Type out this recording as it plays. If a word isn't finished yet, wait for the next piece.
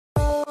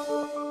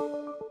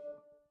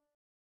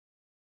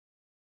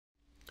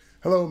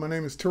Hello, my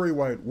name is Terry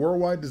White,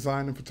 Worldwide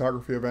Design and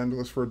Photography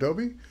Evangelist for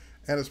Adobe,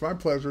 and it's my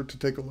pleasure to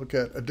take a look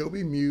at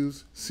Adobe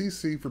Muse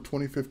CC for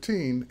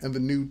 2015 and the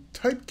new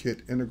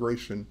Typekit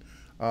integration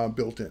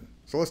built in.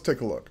 So let's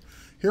take a look.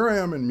 Here I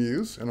am in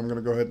Muse, and I'm going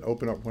to go ahead and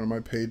open up one of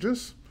my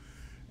pages,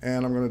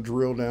 and I'm going to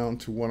drill down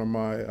to one of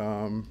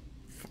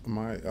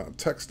my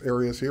text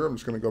areas here. I'm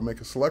just going to go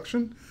make a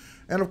selection.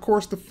 And of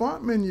course, the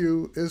font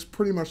menu is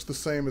pretty much the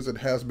same as it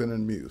has been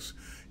in Muse.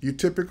 You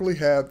typically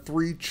have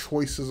three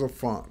choices of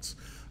fonts.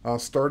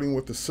 Starting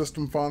with the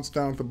system fonts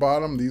down at the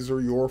bottom. These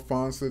are your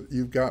fonts that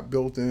you've got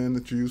built in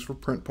that you use for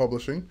print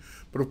publishing.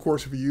 But of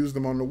course, if you use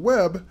them on the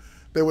web,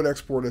 they would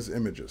export as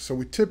images. So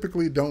we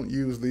typically don't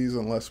use these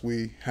unless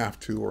we have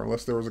to, or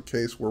unless there was a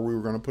case where we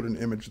were going to put an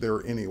image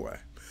there anyway.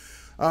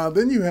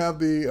 Then you have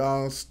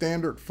the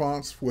standard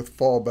fonts with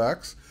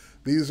fallbacks.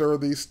 These are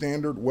the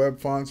standard web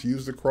fonts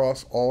used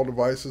across all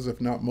devices,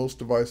 if not most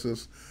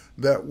devices,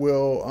 that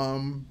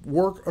will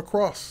work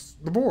across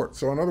the board.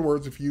 So in other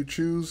words, if you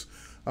choose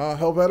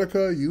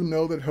Helvetica, you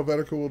know that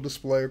Helvetica will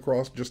display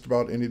across just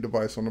about any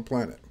device on the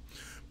planet.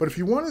 But if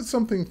you wanted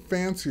something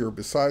fancier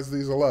besides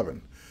these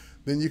 11,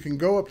 then you can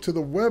go up to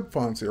the web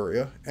fonts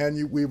area,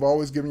 and we've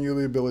always given you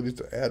the ability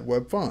to add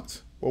web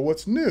fonts. Well,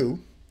 what's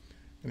new,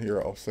 and here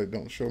I'll say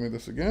don't show me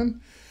this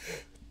again,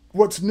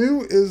 what's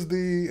new is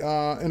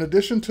in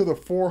addition to the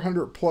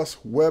 400 plus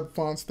web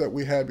fonts that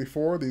we had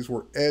before, these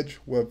were Edge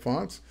web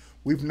fonts,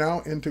 we've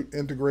now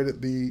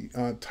integrated the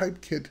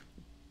Typekit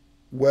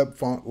web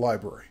font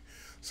library.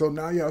 So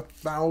now you have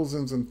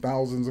thousands and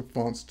thousands of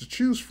fonts to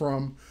choose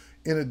from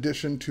in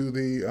addition to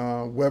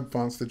the web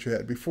fonts that you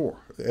had before,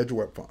 the Edge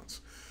web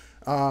fonts.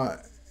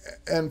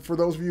 And for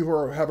those of you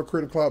who have a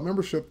Creative Cloud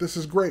membership, this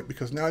is great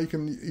because now you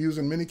can use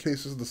in many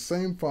cases the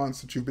same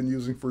fonts that you've been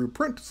using for your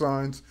print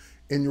designs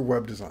in your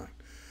web design.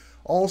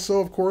 Also,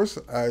 of course,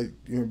 I'd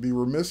be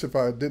remiss if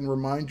I didn't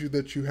remind you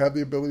that you have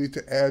the ability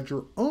to add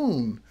your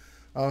own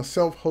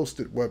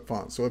self-hosted web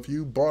font. So if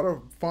you bought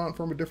a font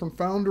from a different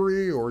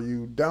foundry or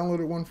you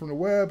downloaded one from the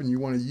web and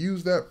you want to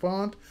use that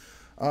font,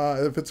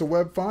 if it's a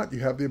web font, you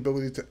have the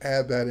ability to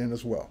add that in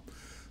as well.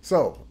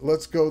 So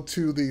let's go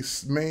to the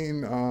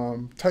main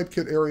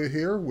Typekit area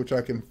here, which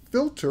I can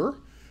filter,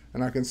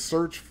 and I can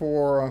search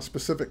for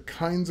specific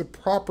kinds of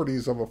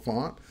properties of a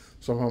font.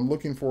 So if I'm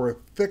looking for a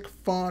thick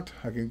font,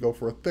 I can go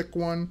for a thick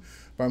one.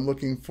 If I'm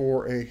looking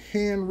for a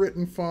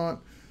handwritten font,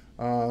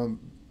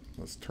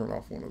 let's turn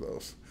off one of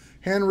those.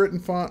 Handwritten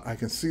font, I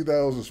can see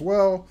those as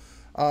well.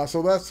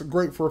 So that's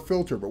great for a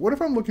filter. But what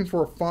if I'm looking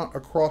for a font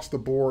across the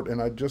board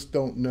and I just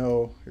don't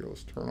know, here,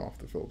 let's turn off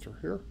the filter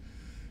here.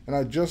 And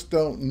I just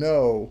don't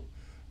know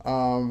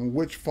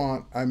which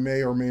font I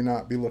may or may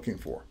not be looking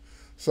for.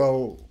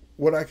 So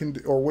what I can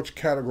do, or which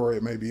category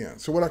it may be in.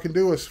 So what I can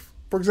do is,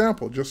 for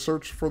example, just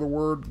search for the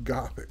word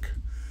Gothic.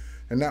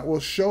 And that will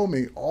show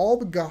me all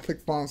the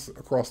Gothic fonts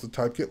across the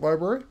Typekit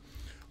library,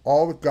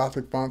 all the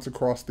Gothic fonts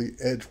across the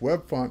Edge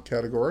web font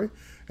category.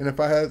 And if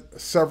I had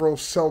several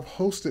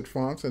self-hosted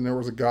fonts and there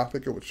was a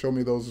Gothic, it would show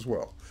me those as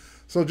well.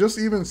 So just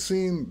even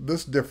seeing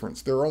this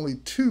difference, there are only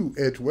 2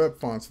 Edge web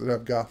fonts that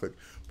have Gothic,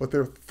 but there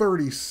are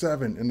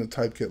 37 in the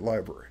Typekit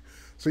library.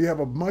 So you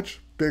have a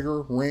much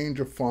bigger range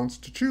of fonts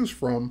to choose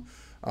from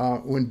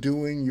when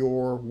doing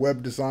your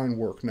web design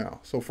work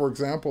now. So for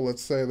example,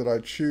 let's say that I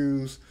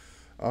choose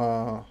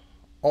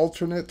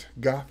alternate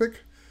Gothic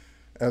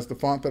as the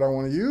font that I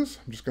want to use.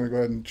 I'm just going to go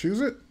ahead and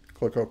choose it,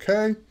 click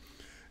OK.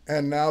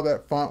 And now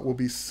that font will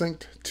be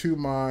synced to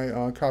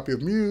my copy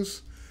of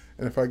Muse.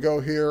 And if I go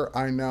here,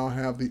 I now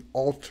have the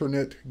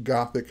alternate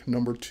Gothic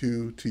number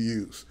 2 to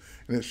use.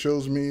 And it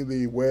shows me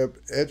the web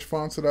Edge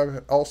fonts that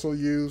I've also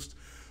used.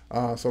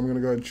 So I'm going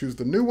to go ahead and choose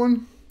the new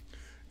one.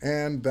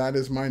 And that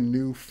is my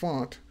new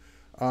font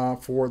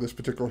for this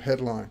particular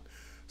headline.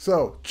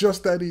 So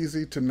just that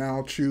easy to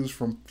now choose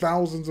from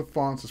thousands of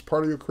fonts as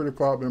part of your Creative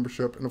Cloud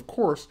membership. And of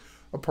course,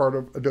 a part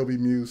of Adobe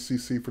Muse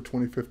CC for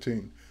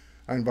 2015.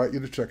 I invite you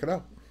to check it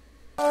out.